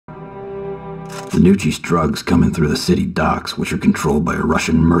The Nucci's drugs coming through the city docks, which are controlled by a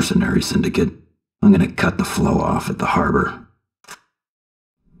Russian mercenary syndicate. I'm gonna cut the flow off at the harbor.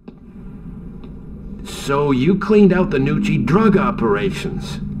 So you cleaned out the Nucci drug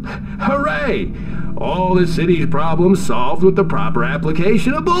operations. Hooray! All the city's problems solved with the proper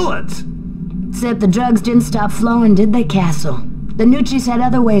application of bullets. Except the drugs didn't stop flowing, did they, Castle? The Nucci's had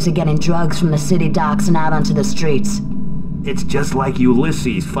other ways of getting drugs from the city docks and out onto the streets. It's just like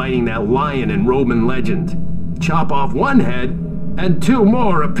Ulysses fighting that lion in Roman legend. Chop off one head, and two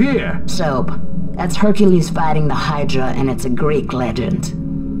more appear. Soap. That's Hercules fighting the Hydra, and it's a Greek legend.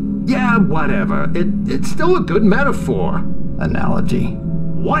 Yeah, whatever. It's still a good metaphor. Analogy.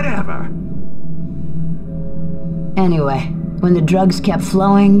 Whatever. Anyway, when the drugs kept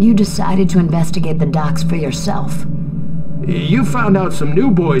flowing, you decided to investigate the docks for yourself. You found out some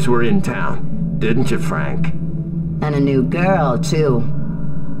new boys were in town, didn't you, Frank? And a new girl, too.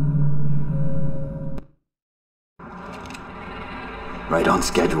 Right on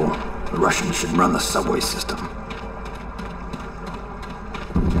schedule. The Russians should run the subway system.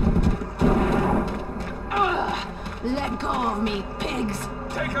 Let go of me, pigs!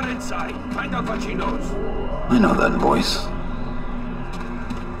 Take her inside. Find out what she knows. I know that voice.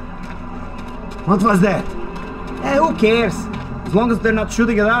 What was that? Who cares? As long as they're not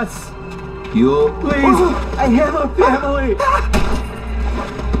shooting at us. You... Please, I have a family!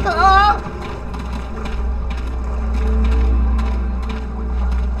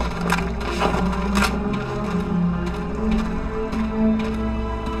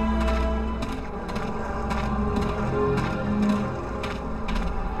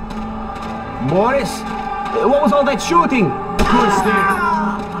 Boris? What was all that shooting? Who's there?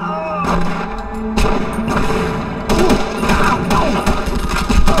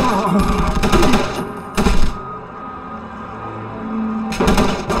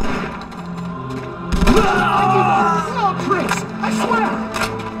 No, Prince! I swear!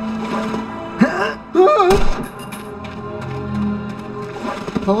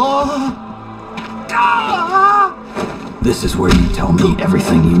 This is where you tell me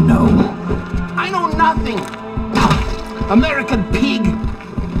everything you know. I know nothing! American pig!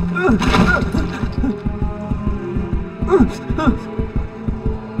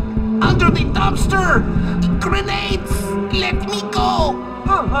 Under the dumpster! Grenades! Let me go!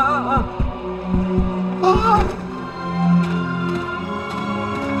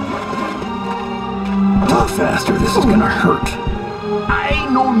 Talk faster, this is gonna hurt. I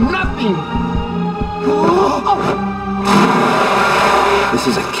know nothing! This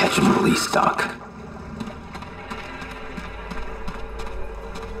is a catch and release dock.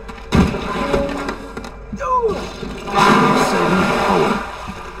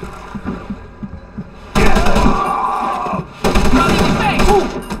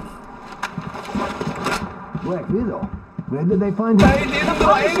 Black Widow? Where did they find her? I didn't do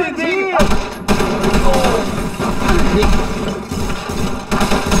anything!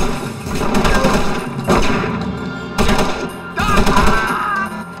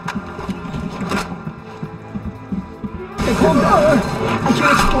 Hey, calm down. I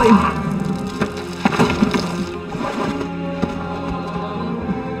can't explain.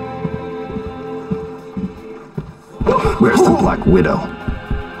 Where's the Black Widow?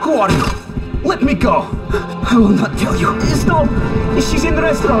 Who are you? Let me go! I will not tell you. Stop! She's in the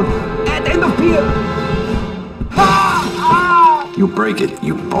restaurant! At end of Pier! You break it,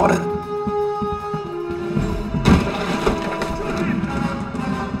 you bought it.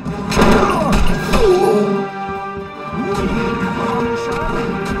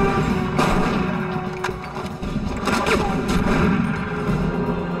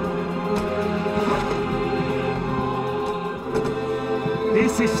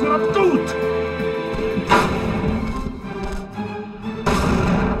 This is not good!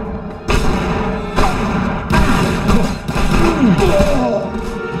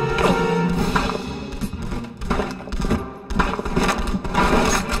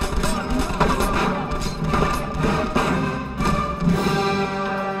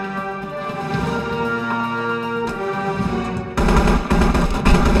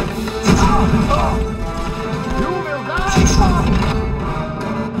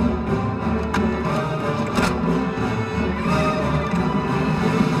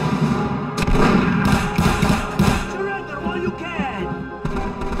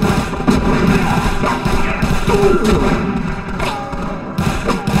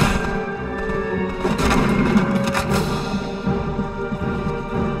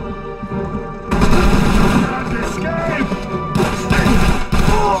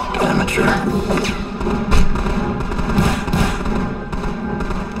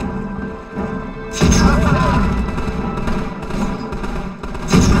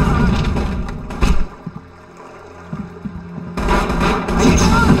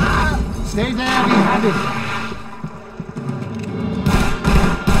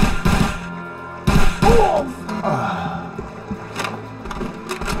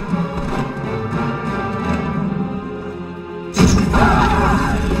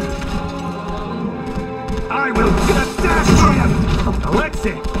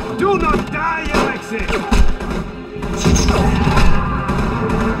 Alexei! Do not die, Alexei!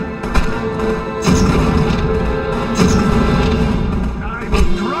 I will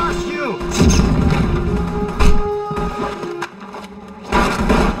crush you!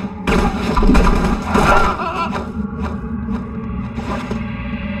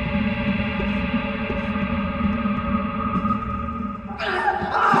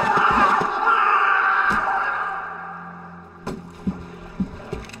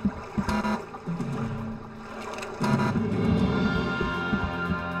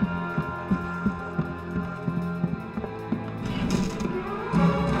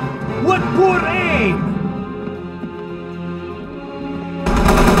 What poor aim!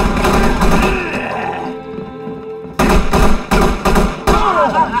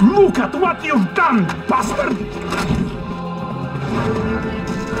 Oh, look at what you've done, bastard!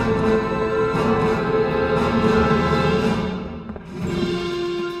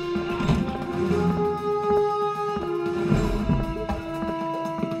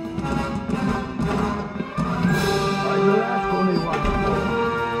 I will ask only one more.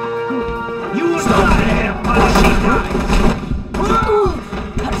 You will die,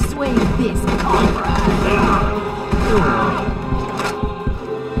 Persuade this comrade.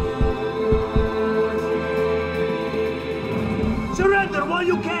 Surrender while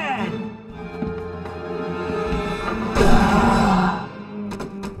you can!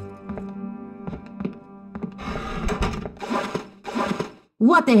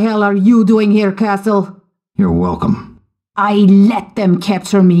 What the hell are you doing here, Castle? You're welcome. I let them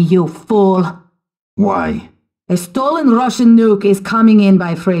capture me, you fool. Why? A stolen Russian nuke is coming in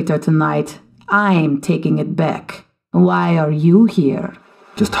by freighter tonight. I'm taking it back. Why are you here?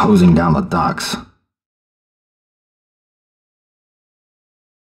 Just hosing down the docks.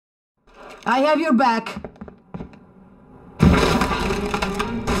 I have your back.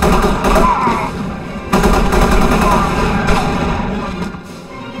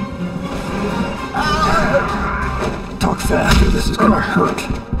 Talk faster, this is gonna hurt.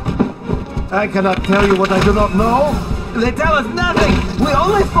 I cannot tell you what I do not know. They tell us nothing. We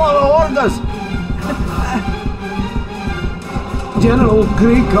only follow orders. General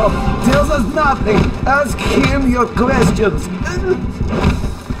Krikov tells us nothing. Ask him your questions.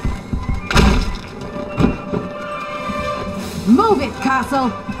 Move it, Castle!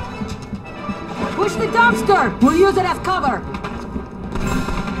 Push the dumpster! We'll use it as cover!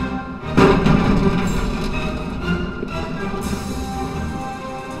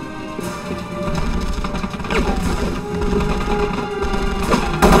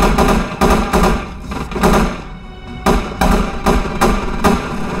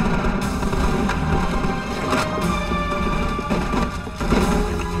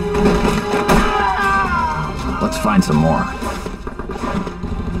 Let's find some more.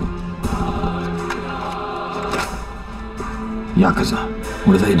 Yakuza,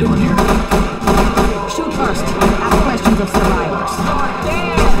 what are they doing here? Shoot first. Ask questions of survivors.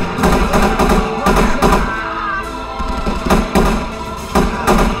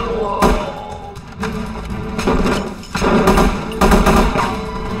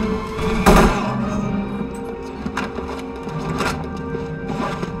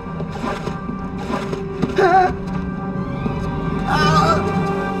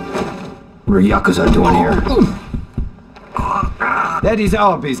 What are Yakuza doing here? That is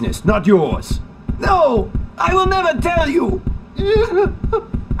our business, not yours. No! I will never tell you!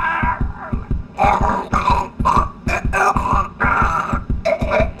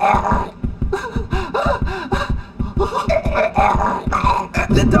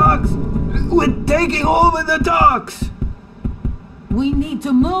 The dogs! We're taking over the dogs! We need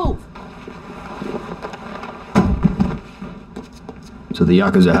to move! So the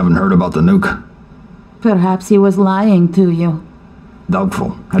Yakuza haven't heard about the nuke? Perhaps he was lying to you.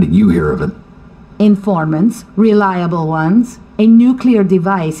 Doubtful. How did you hear of it? Informants, reliable ones. A nuclear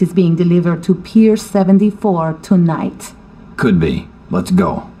device is being delivered to Pier 74 tonight. Could be. Let's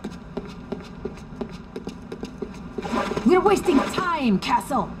go. We're wasting time,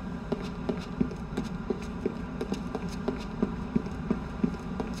 Castle!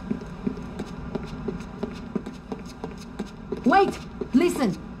 Wait!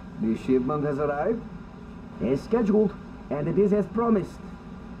 Listen! The shipment has arrived, as scheduled, and it is as promised.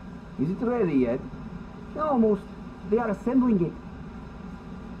 Is it ready yet? Almost. They are assembling it.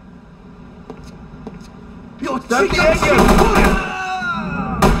 You start the engine!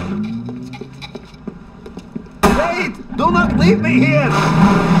 Wait! Do not leave me here!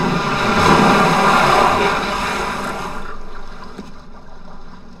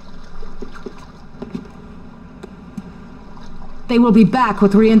 They will be back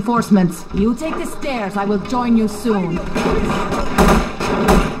with reinforcements. You take the stairs. I will join you soon.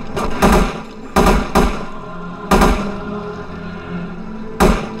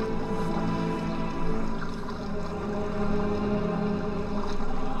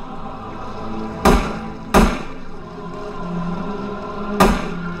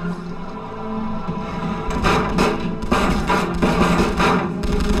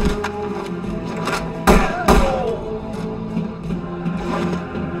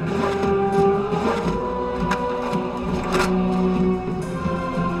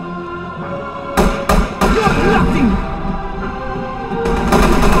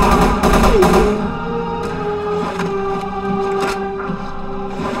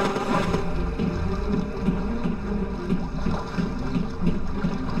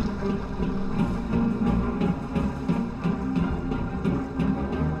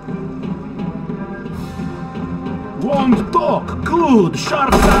 Won't talk. Good.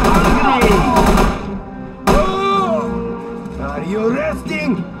 Sharks are hungry. Are you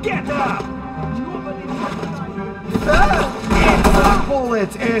resting? Get up. It's a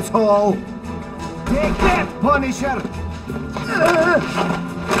bullet, asshole! Take that, Punisher!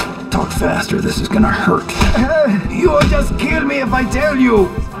 Talk faster, this is gonna hurt. You'll just kill me if I tell you!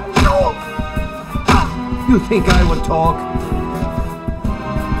 No! You think I would talk?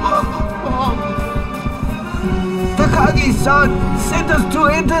 Takagi-san sent us to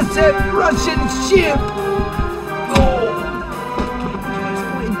intercept Russian ship!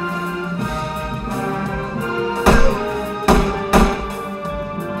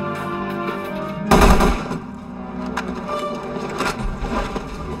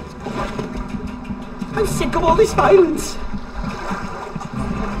 I'm sick of all this violence!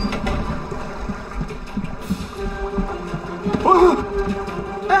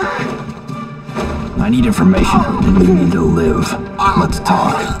 I need information, and you need to live. Let's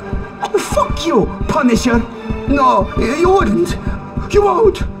talk. Fuck you, Punisher! No, you wouldn't! You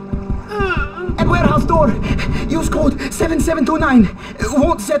won't! At warehouse door, use code 7729.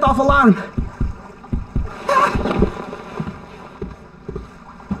 Won't set off alarm.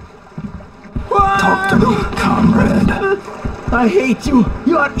 Talk to me, comrade. I hate you!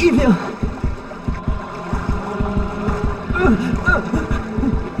 You are evil!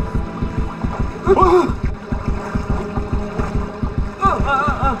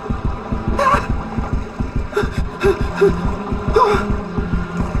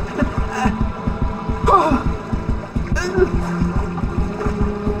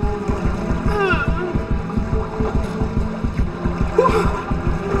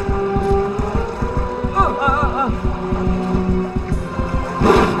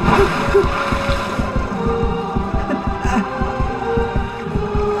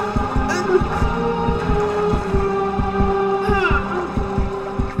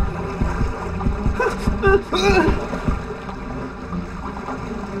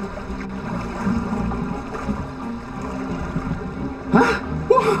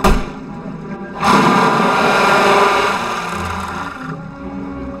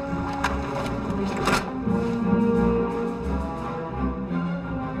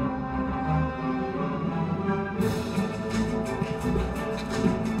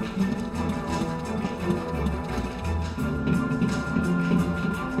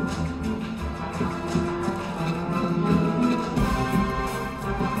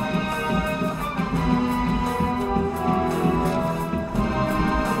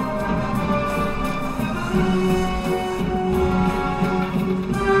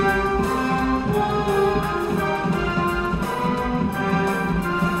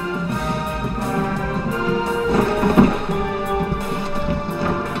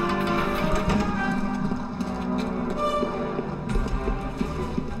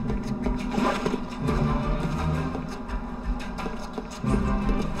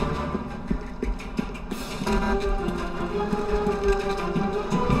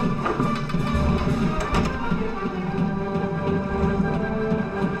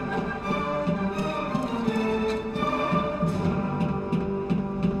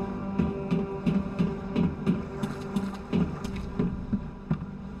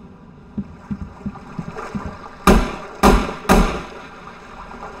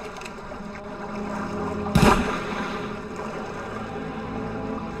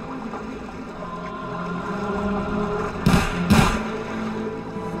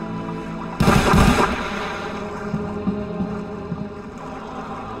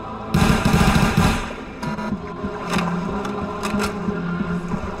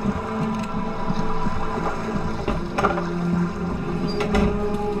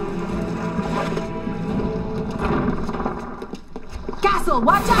 castle!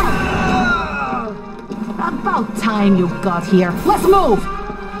 Watch out! About time you got here. Let's move!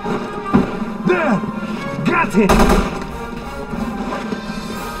 There! Got it!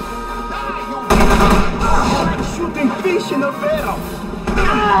 Like shooting fish in a barrel!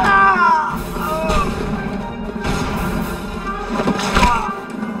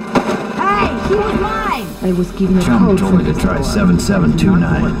 Hey, he was mine! I was given a Chum code told for me to this try door.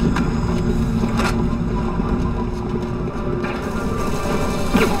 7729.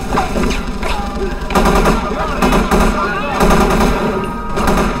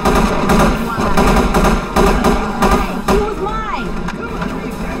 He was mine!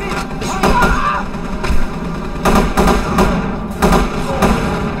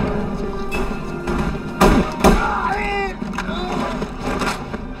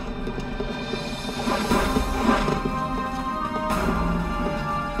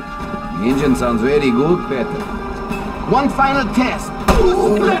 The engine sounds very good, Peter. One final test.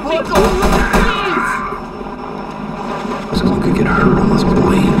 Let me go, please! This one could get hurt on those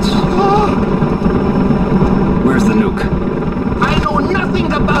blades. Where's the nuke? I know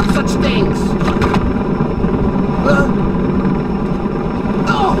nothing about such things!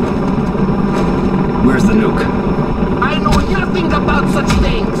 Where's the nuke? I know nothing about such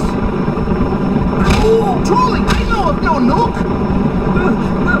things! Oh, truly, I know of no nuke!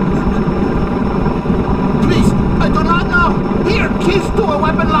 Please, I do not know! Here, keys to a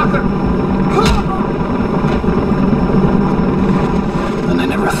weapon locker! And I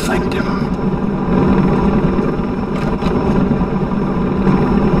never thanked him.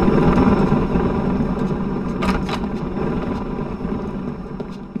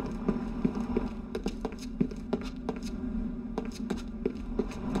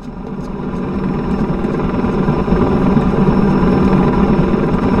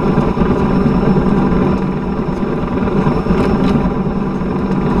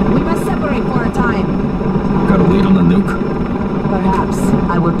 We must separate for a time. Got a lead on the nuke? Perhaps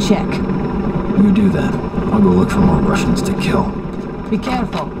I will check. You do that. I'll go look for more Russians to kill. Be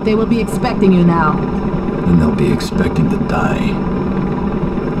careful. They will be expecting you now. And they'll be expecting to die.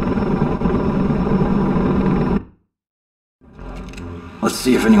 Let's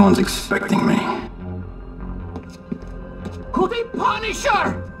see if anyone's expecting me. The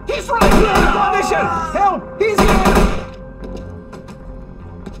Punisher! He's right here! Punisher! Help! He's here!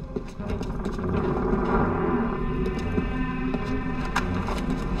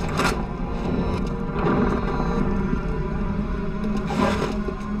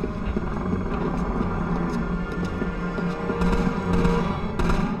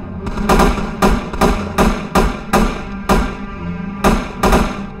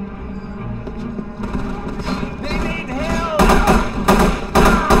 They need help!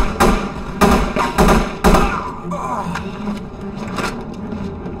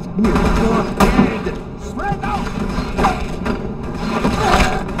 We're both dead! Spread out!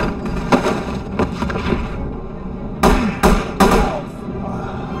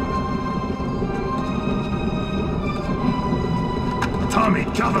 Tommy,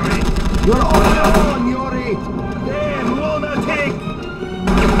 cover me! You're on your own, Yuri! Damn lunatic!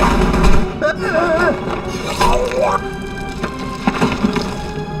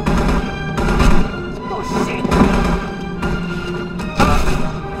 Oh, shit!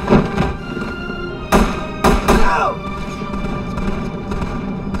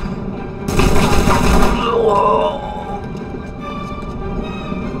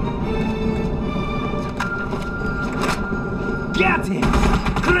 Get him!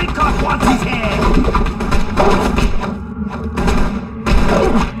 Krikov wants his head!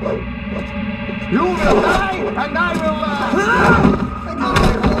 You will die, and I will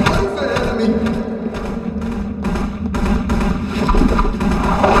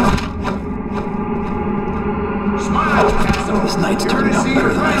Smile, Castle! This night's turning out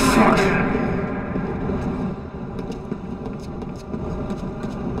better than I thought.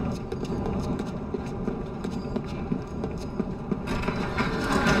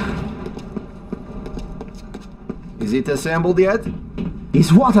 Is it assembled yet?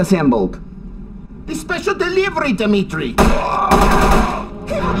 Is what assembled? The special delivery, Dmitri!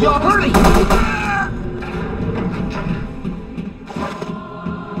 Yo, hurry!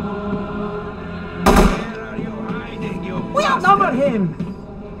 Where are you hiding, you We outnumber him!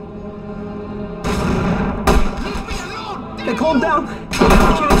 Leave me alone! Hey, calm down.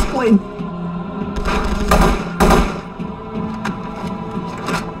 I can explain.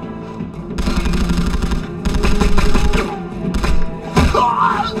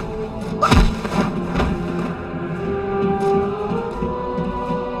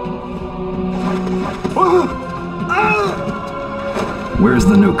 Where's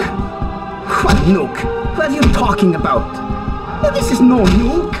the nuke? What nuke? What are you talking about? Oh, this is no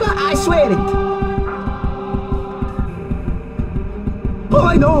nuke, I swear it. All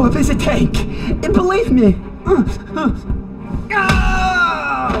I know of is a tank. Believe me.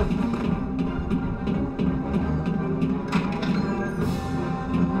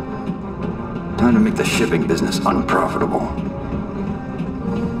 Time to make the shipping business unprofitable.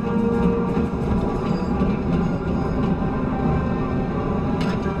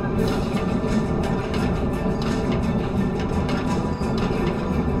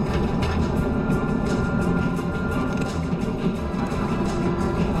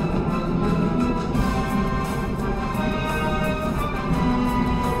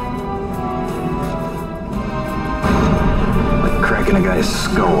 Cracking a guy's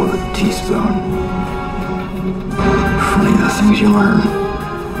skull with a teaspoon. Funny the things you learn.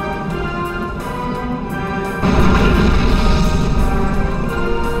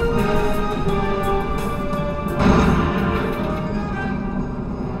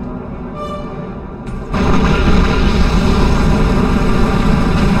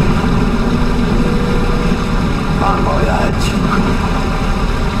 Bon voyage.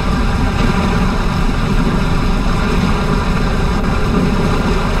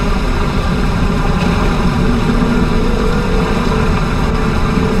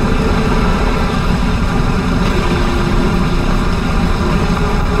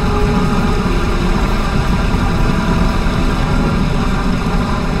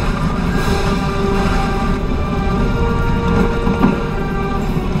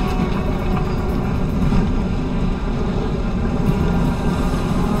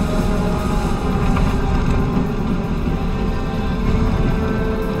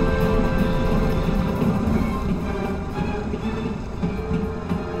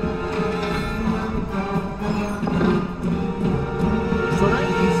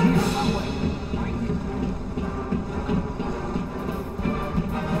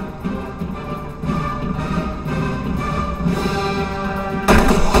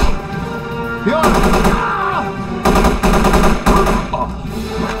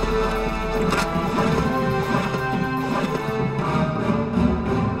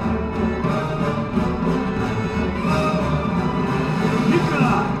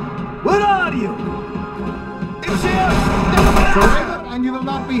 Surrender and you will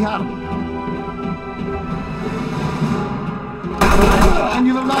not be harmed. Surrender and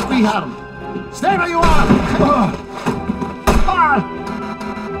you will not be harmed. Stay where you are!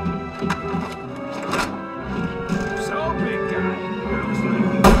 So, big guy.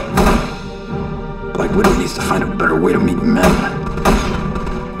 Black Widow needs to find a better way to meet men.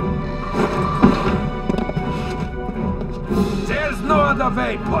 There's no other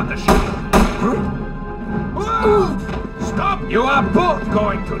way, Punisher. Stop! You are both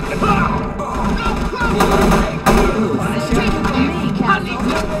going to die.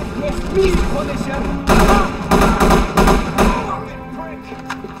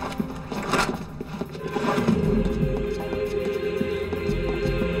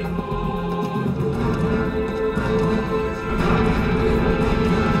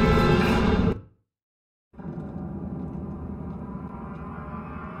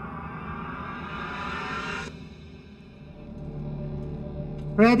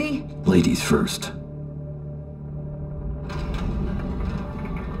 Ready? Ladies first.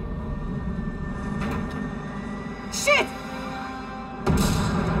 Shit!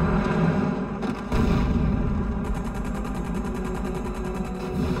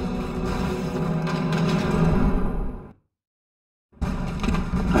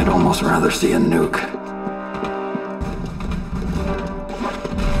 I'd almost rather see a nuke.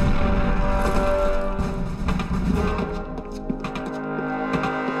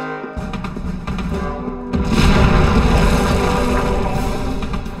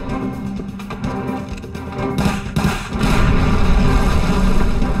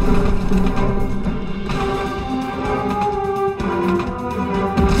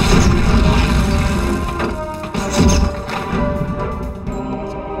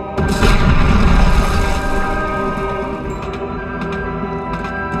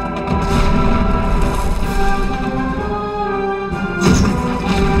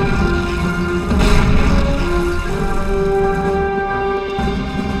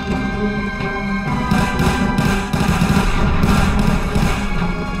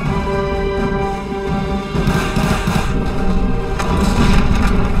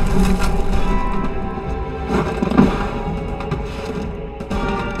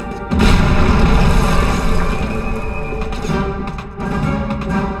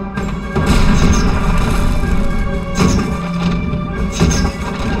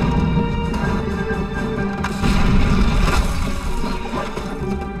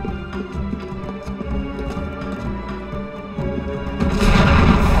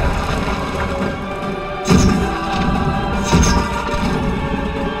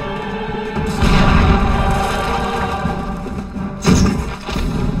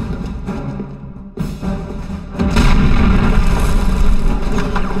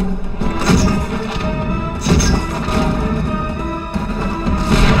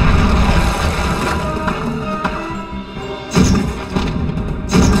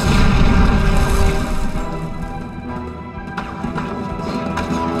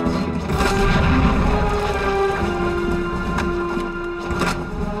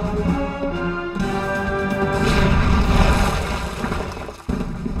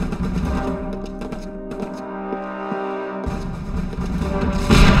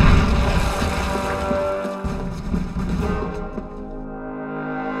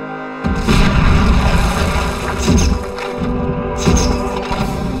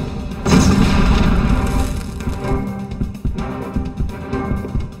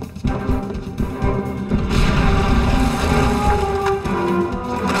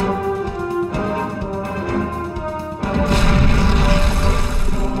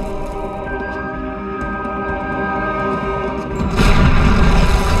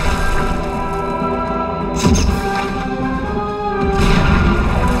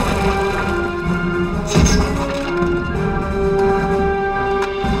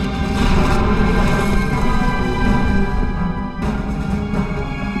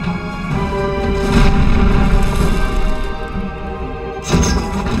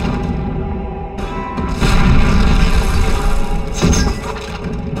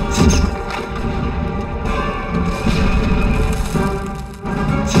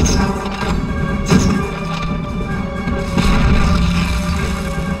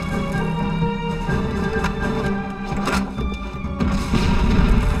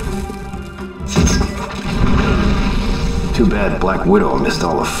 Too bad Black Widow missed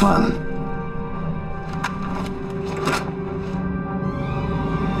all the fun.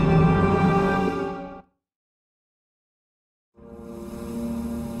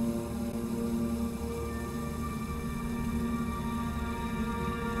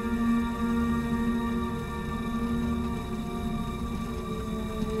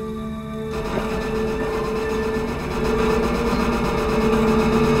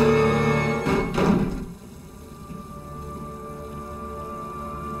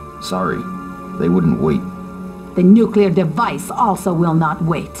 Sorry, they wouldn't wait. The nuclear device also will not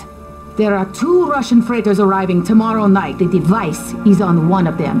wait. There are 2 Russian freighters arriving tomorrow night. The device is on one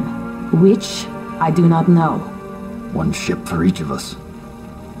of them. Which, I do not know. One ship for each of us.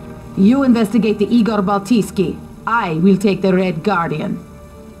 You investigate the Igor Baltiski. I will take the Red Guardian.